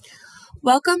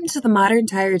Welcome to the Modern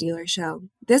Tire Dealer Show.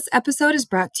 This episode is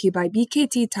brought to you by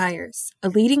BKT Tires, a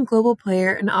leading global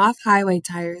player in off-highway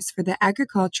tires for the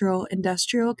agricultural,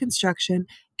 industrial, construction,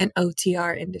 and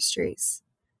OTR industries.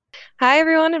 Hi,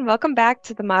 everyone, and welcome back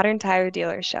to the Modern Tire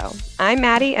Dealer Show. I'm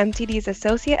Maddie, MTD's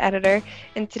Associate Editor,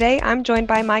 and today I'm joined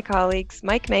by my colleagues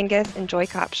Mike Mangus and Joy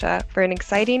Kopsha for an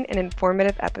exciting and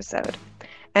informative episode.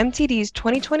 MTD's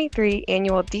 2023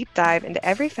 annual deep dive into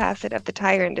every facet of the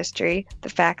tire industry, the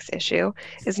Facts issue,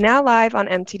 is now live on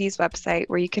MTD's website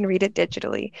where you can read it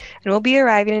digitally and will be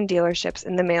arriving in dealerships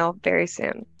in the mail very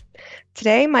soon.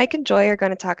 Today, Mike and Joy are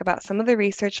going to talk about some of the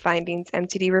research findings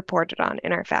MTD reported on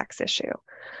in our Facts issue.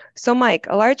 So, Mike,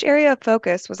 a large area of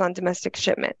focus was on domestic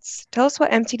shipments. Tell us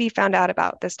what MTD found out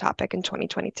about this topic in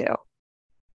 2022.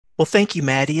 Well, thank you,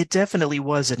 Maddie. It definitely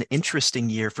was an interesting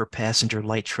year for passenger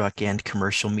light truck and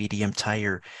commercial medium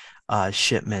tire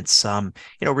shipments.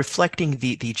 Reflecting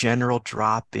the general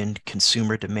drop in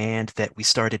consumer demand that we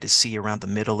started to see around the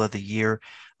middle of the year,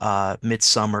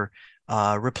 midsummer.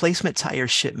 Replacement tire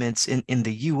shipments in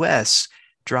the U.S.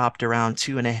 dropped around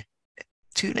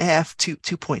 2.5 to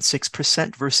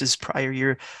 2.6% versus prior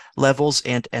year levels,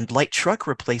 and light truck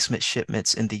replacement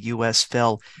shipments in the U.S.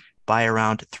 fell by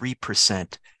around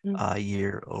 3%.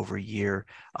 Year over year.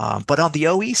 But on the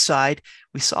OE side,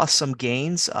 we saw some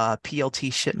gains.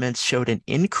 PLT shipments showed an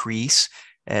increase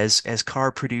as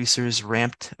car producers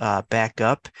ramped back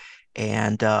up,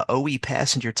 and OE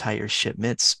passenger tire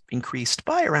shipments increased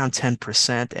by around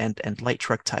 10%, and light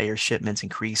truck tire shipments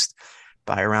increased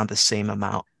by around the same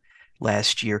amount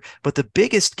last year. But the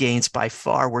biggest gains by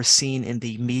far were seen in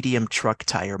the medium truck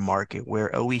tire market,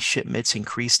 where OE shipments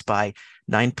increased by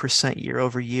 9% year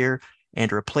over year,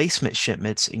 and replacement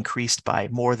shipments increased by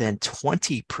more than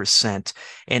 20%.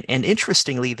 And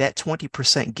interestingly, that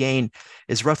 20% gain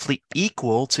is roughly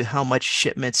equal to how much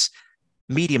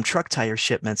medium truck tire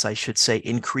shipments, I should say,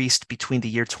 increased between the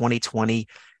year 2020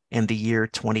 and the year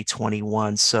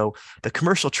 2021. So the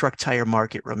commercial truck tire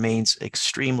market remains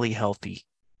extremely healthy.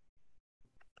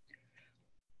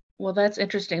 Well, that's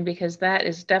interesting because that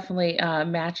is definitely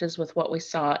matches with what we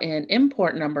saw in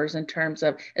import numbers in terms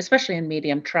of, especially in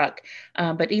medium truck,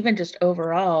 but even just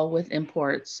overall with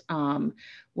imports,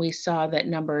 we saw that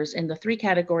numbers in the three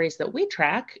categories that we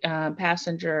track,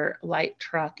 passenger, light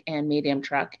truck, and medium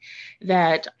truck,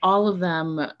 that all of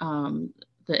them,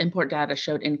 the import data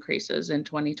showed increases in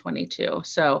 2022.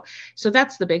 So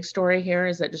that's the big story here,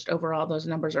 is that just overall those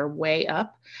numbers are way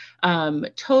up.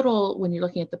 Total, when you're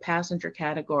looking at the passenger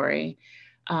category,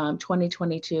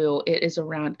 2022, it is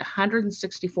around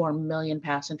 164 million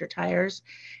passenger tires,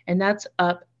 and that's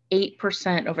up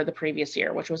 8% over the previous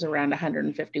year, which was around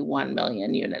 151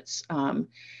 million units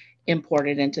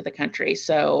imported into the country.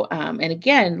 So, and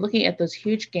again, looking at those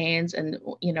huge gains, and,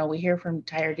 we hear from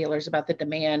tire dealers about the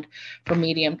demand for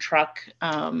medium truck,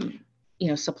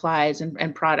 supplies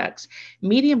and products.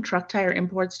 Medium truck tire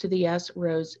imports to the US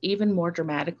rose even more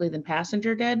dramatically than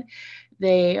passenger did.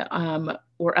 They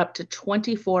were up to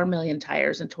 24 million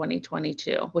tires in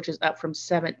 2022, which is up from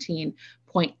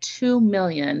 17.2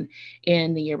 million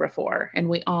in the year before. And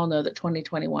we all know that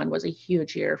 2021 was a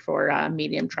huge year for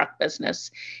medium truck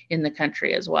business in the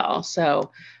country as well.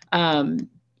 So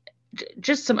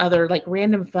just some other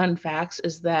random fun facts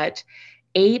is that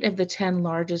 8 of the 10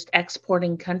 largest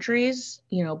exporting countries,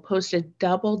 posted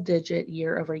double-digit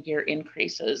year-over-year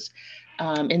increases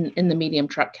in the medium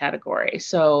truck category.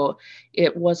 So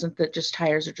it wasn't that just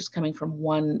tires are just coming from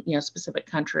one, specific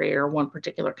country or one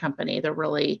particular company. They're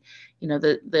really,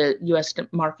 the U.S.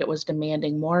 market was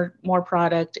demanding more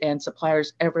product, and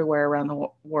suppliers everywhere around the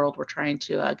world were trying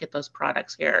to get those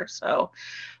products here. So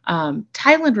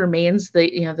Thailand remains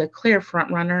the clear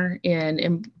front runner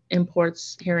in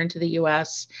imports here into the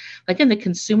U.S. Like in the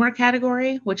consumer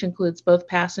category, which includes both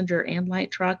passenger and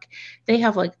light truck, they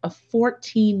have a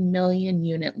 14 million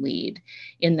unit lead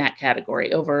in that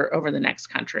category over the next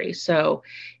country. So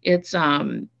it's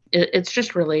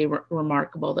just really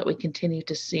remarkable that we continue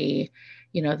to see,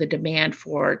 the demand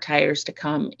for tires to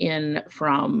come in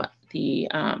from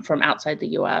outside the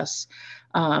U.S.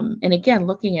 And again,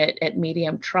 looking at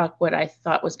medium truck, what I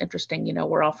thought was interesting,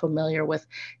 we're all familiar with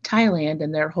Thailand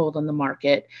and their hold on the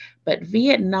market, but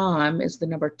Vietnam is the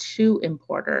number 2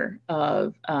 importer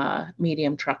of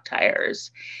medium truck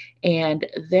tires. And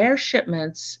their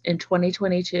shipments in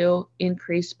 2022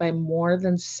 increased by more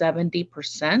than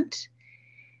 70%.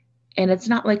 And it's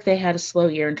not like they had a slow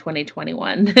year in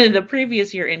 2021. The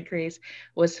previous year increase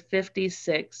was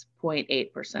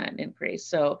 56.8% increase.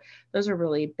 So those are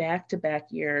really back-to-back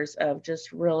years of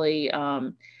just really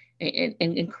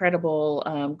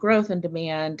incredible growth and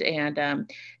demand, and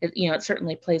it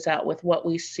certainly plays out with what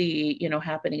we see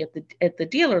happening at the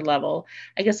dealer level.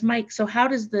 I guess, Mike, so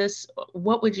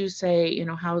what would you say,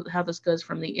 how this goes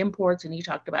from the imports, and you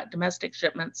talked about domestic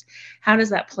shipments, how does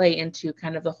that play into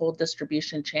kind of the whole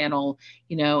distribution channel,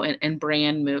 and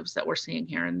brand moves that we're seeing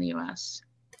here in the US?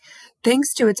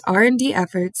 Thanks to its R&D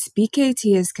efforts,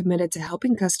 BKT is committed to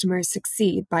helping customers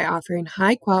succeed by offering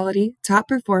high-quality,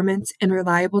 top-performance, and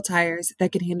reliable tires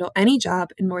that can handle any job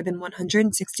in more than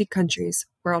 160 countries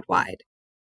worldwide.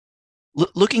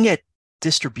 Looking at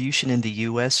distribution in the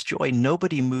US, Joy,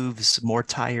 nobody moves more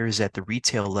tires at the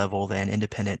retail level than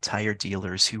independent tire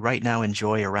dealers, who right now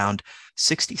enjoy around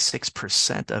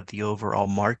 66% of the overall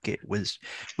market,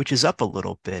 which is up a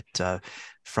little bit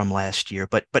from last year.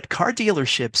 But car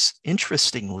dealerships,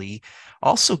 interestingly,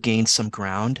 also gained some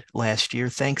ground last year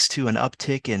thanks to an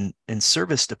uptick in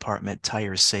service department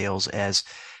tire sales as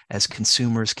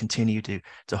consumers continue to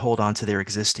hold on to their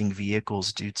existing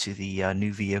vehicles due to the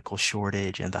new vehicle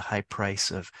shortage and the high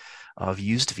price of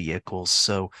used vehicles.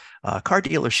 So car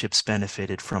dealerships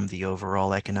benefited from the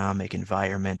overall economic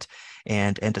environment.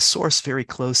 And a source very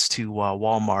close to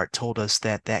Walmart told us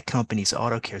that company's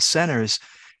auto care centers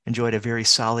enjoyed a very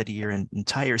solid year in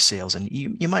tire sales. And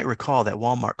you might recall that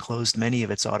Walmart closed many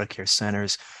of its auto care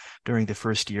centers during the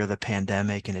first year of the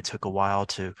pandemic, and it took a while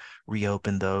to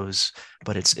reopen those.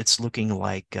 But it's looking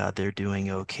like they're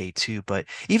doing okay too. But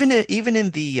even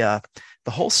in the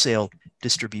wholesale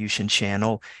distribution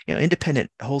channel,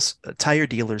 independent tire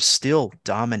dealers still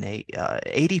dominate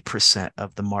 80%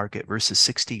 of the market versus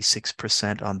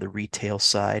 66% on the retail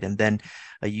side. And then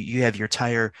you have your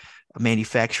tire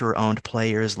manufacturer-owned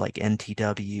players like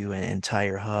NTW and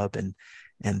Tire Hub, and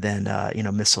then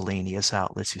miscellaneous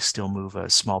outlets who still move a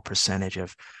small percentage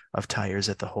of tires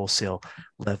at the wholesale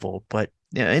level. But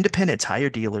independent tire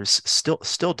dealers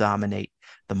still dominate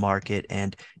the market,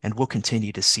 and we'll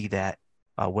continue to see that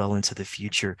well into the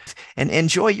future. And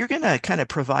Joy, you're going to kind of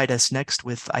provide us next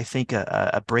with, I think,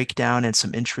 a breakdown and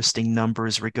some interesting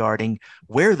numbers regarding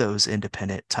where those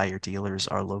independent tire dealers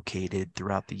are located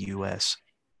throughout the U.S.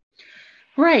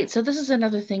 Right. So this is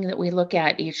another thing that we look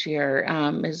at each year,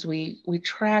 is we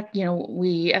track,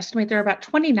 we estimate there are about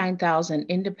 29,000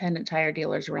 independent tire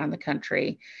dealers around the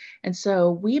country. And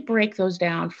so we break those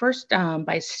down first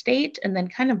by state, and then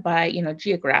kind of by,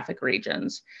 geographic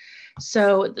regions.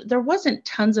 So there wasn't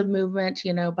tons of movement,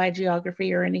 by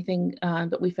geography or anything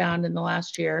that we found in the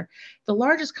last year. The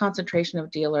largest concentration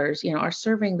of dealers, are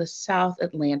serving the South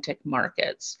Atlantic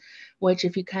markets, which,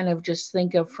 if you kind of just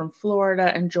think of from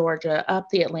Florida and Georgia up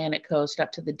the Atlantic coast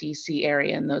up to the DC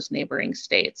area and those neighboring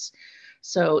states.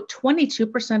 So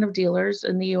 22% of dealers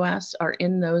in the US are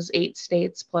in those 8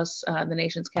 states, plus the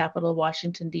nation's capital,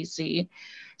 Washington, DC.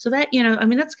 So that,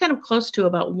 that's kind of close to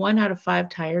about 1 out of 5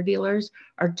 tire dealers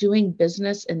are doing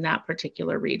business in that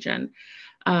particular region.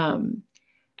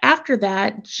 After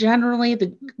that,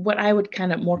 generally, what I would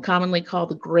kind of more commonly call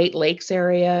the Great Lakes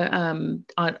area,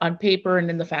 on paper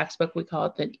and in the facts book, we call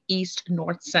it the East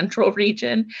North Central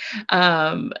region.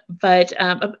 But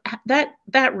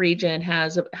that region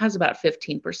has about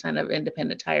 15% of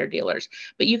independent tire dealers.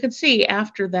 But you can see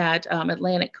after that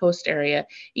Atlantic coast area,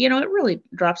 it really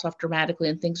drops off dramatically,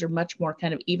 and things are much more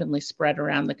kind of evenly spread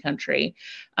around the country.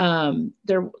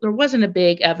 There wasn't a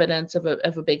big evidence of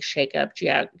a big shakeup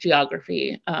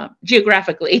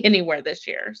geographically anywhere this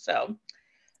year. So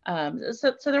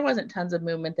there wasn't tons of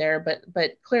movement there,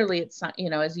 but clearly it's not,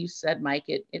 as you said, Mike,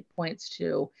 it points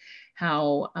to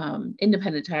how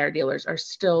independent tire dealers are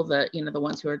still the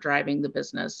ones who are driving the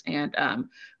business, and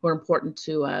who are important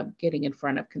to getting in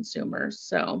front of consumers.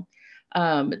 So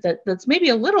that's maybe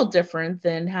a little different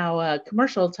than how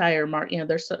commercial tire market,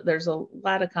 there's a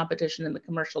lot of competition in the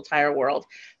commercial tire world.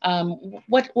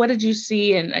 What did you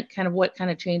see, and what kind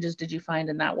of changes did you find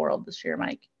in that world this year,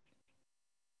 Mike?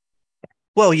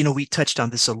 Well, we touched on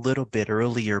this a little bit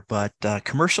earlier, but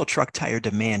commercial truck tire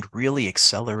demand really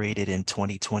accelerated in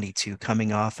 2022,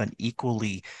 coming off an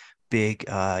equally big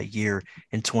year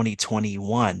in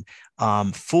 2021.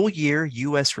 Full year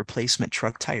U.S. replacement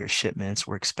truck tire shipments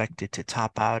were expected to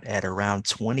top out at around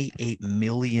 28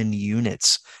 million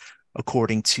units,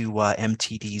 according to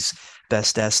MTD's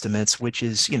best estimates, which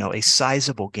is, a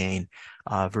sizable gain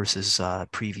versus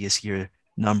previous year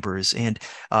numbers. And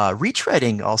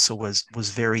retreading also was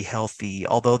very healthy,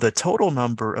 although the total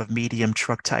number of medium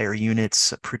truck tire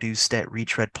units produced at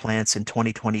retread plants in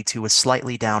 2022 was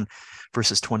slightly down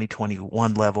versus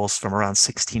 2021 levels, from around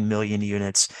 16 million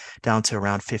units down to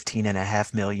around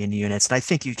 15.5 million units. And I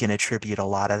think you can attribute a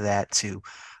lot of that to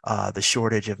the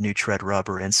shortage of new tread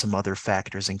rubber and some other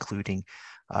factors, including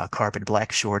carbon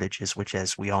black shortages, which,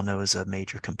 as we all know, is a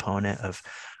major component of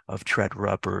tread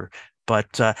rubber. But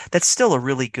that's still a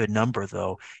really good number,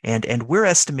 though. And we're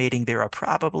estimating there are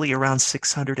probably around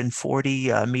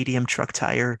 640 medium truck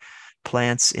tire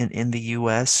plants in the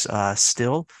U.S.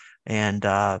 Still. And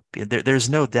there's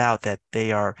no doubt that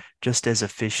they are just as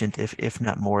efficient, if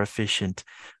not more efficient,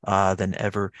 than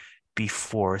ever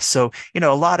before. So,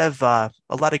 a lot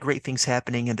of great things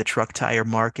happening in the truck tire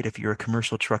market. If you're a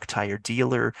commercial truck tire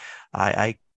dealer,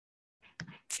 I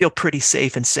feel pretty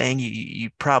safe in saying you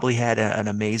probably had an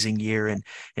amazing year in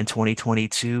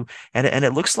 2022, and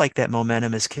it looks like that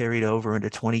momentum is carried over into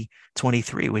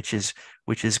 2023, which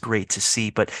is great to see.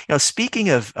 But speaking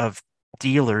of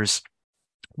dealers,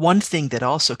 one thing that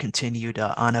also continued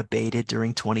unabated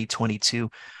during 2022,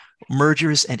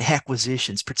 mergers and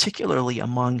acquisitions, particularly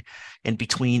among and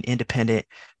between independent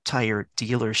tire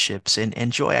dealerships.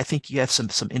 And Joy, I think you have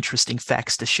some interesting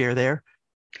facts to share there.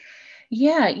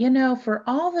 Yeah, for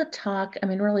all the talk, I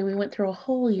mean, really, we went through a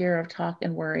whole year of talk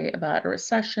and worry about a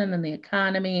recession and the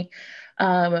economy.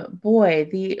 Boy,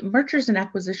 the mergers and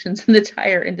acquisitions in the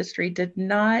tire industry did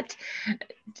not,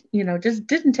 just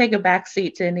didn't take a back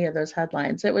seat to any of those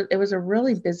headlines. It was a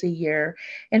really busy year,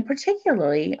 and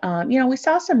particularly, we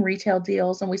saw some retail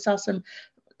deals, and we saw some,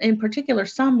 in particular,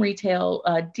 some retail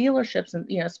dealerships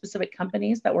and specific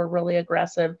companies that were really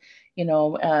aggressive.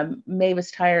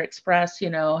 Mavis Tire Express,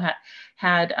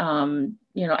 had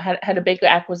a big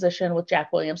acquisition with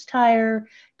Jack Williams Tire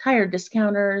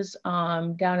Discounters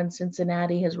down in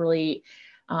Cincinnati has really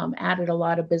added a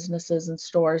lot of businesses and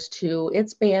stores to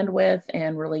its bandwidth,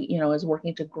 and really is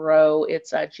working to grow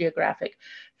its geographic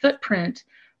footprint.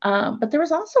 But there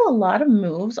was also a lot of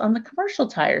moves on the commercial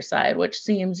tire side, which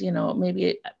seems,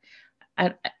 maybe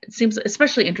it seems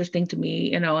especially interesting to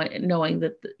me, knowing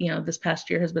that, this past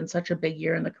year has been such a big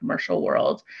year in the commercial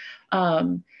world.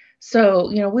 So,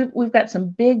 we've got some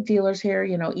big dealers here,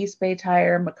 East Bay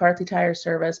Tire, McCarthy Tire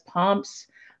Service, Pomps,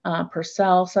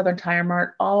 Purcell, Southern Tire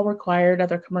Mart, all required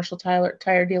other commercial tire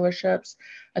dealerships.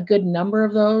 A good number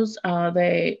of those,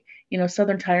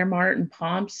 Southern Tire Mart and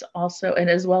Pomps also, and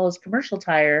as well as Commercial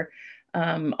Tire,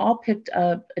 all picked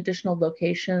up additional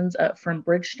locations from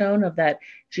Bridgestone of that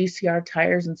GCR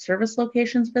Tires and Service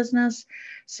Locations business.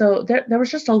 So there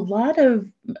was just a lot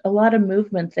of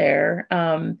movement there.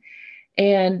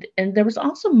 And there was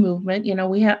also movement.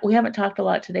 We haven't talked a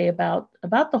lot today about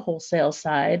the wholesale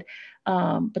side,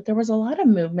 but there was a lot of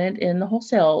movement in the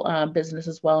wholesale business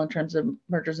as well in terms of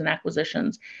mergers and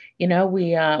acquisitions.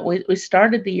 We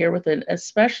started the year with an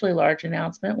especially large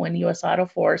announcement when U.S. Auto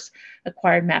Force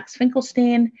acquired Max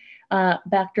Finkelstein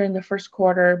back during the first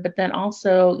quarter, but then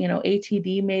also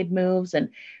ATD made moves and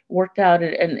worked out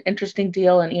an interesting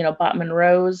deal, and bought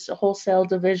Monroe's wholesale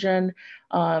division.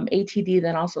 ATD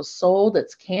then also sold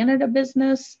its Canada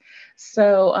business.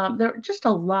 So there were just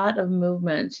a lot of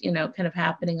movement, kind of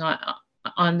happening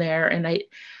on there. And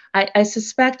I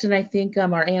suspect, and I think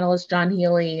our analyst John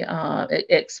Healy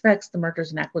expects the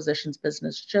mergers and acquisitions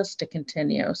business just to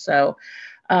continue. So,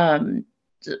 and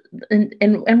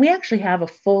we actually have a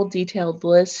full detailed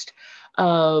list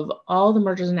of all the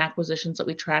mergers and acquisitions that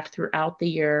we tracked throughout the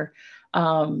year.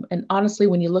 And honestly,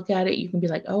 when you look at it, you can be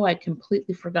like, oh, I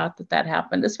completely forgot that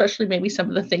happened, especially maybe some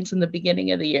of the things in the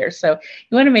beginning of the year. So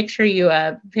you want to make sure you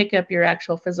pick up your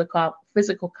actual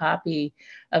physical copy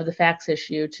of the facts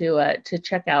issue to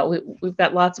check out. We've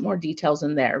got lots more details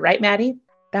in there. Right, Maddie?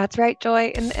 That's right,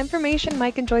 Joy. And the information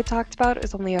Mike and Joy talked about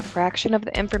is only a fraction of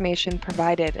the information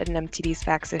provided in MTD's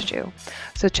facts issue.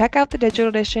 So check out the digital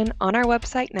edition on our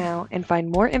website now and find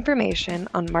more information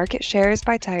on market shares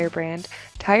by tire brand,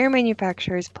 tire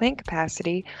manufacturers' plant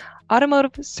capacity,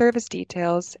 automotive service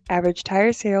details, average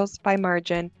tire sales by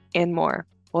margin, and more.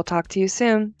 We'll talk to you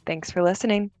soon. Thanks for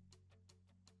listening.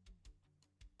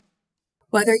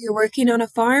 Whether you're working on a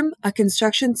farm, a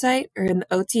construction site, or in the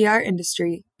OTR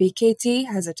industry, BKT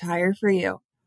has a tire for you.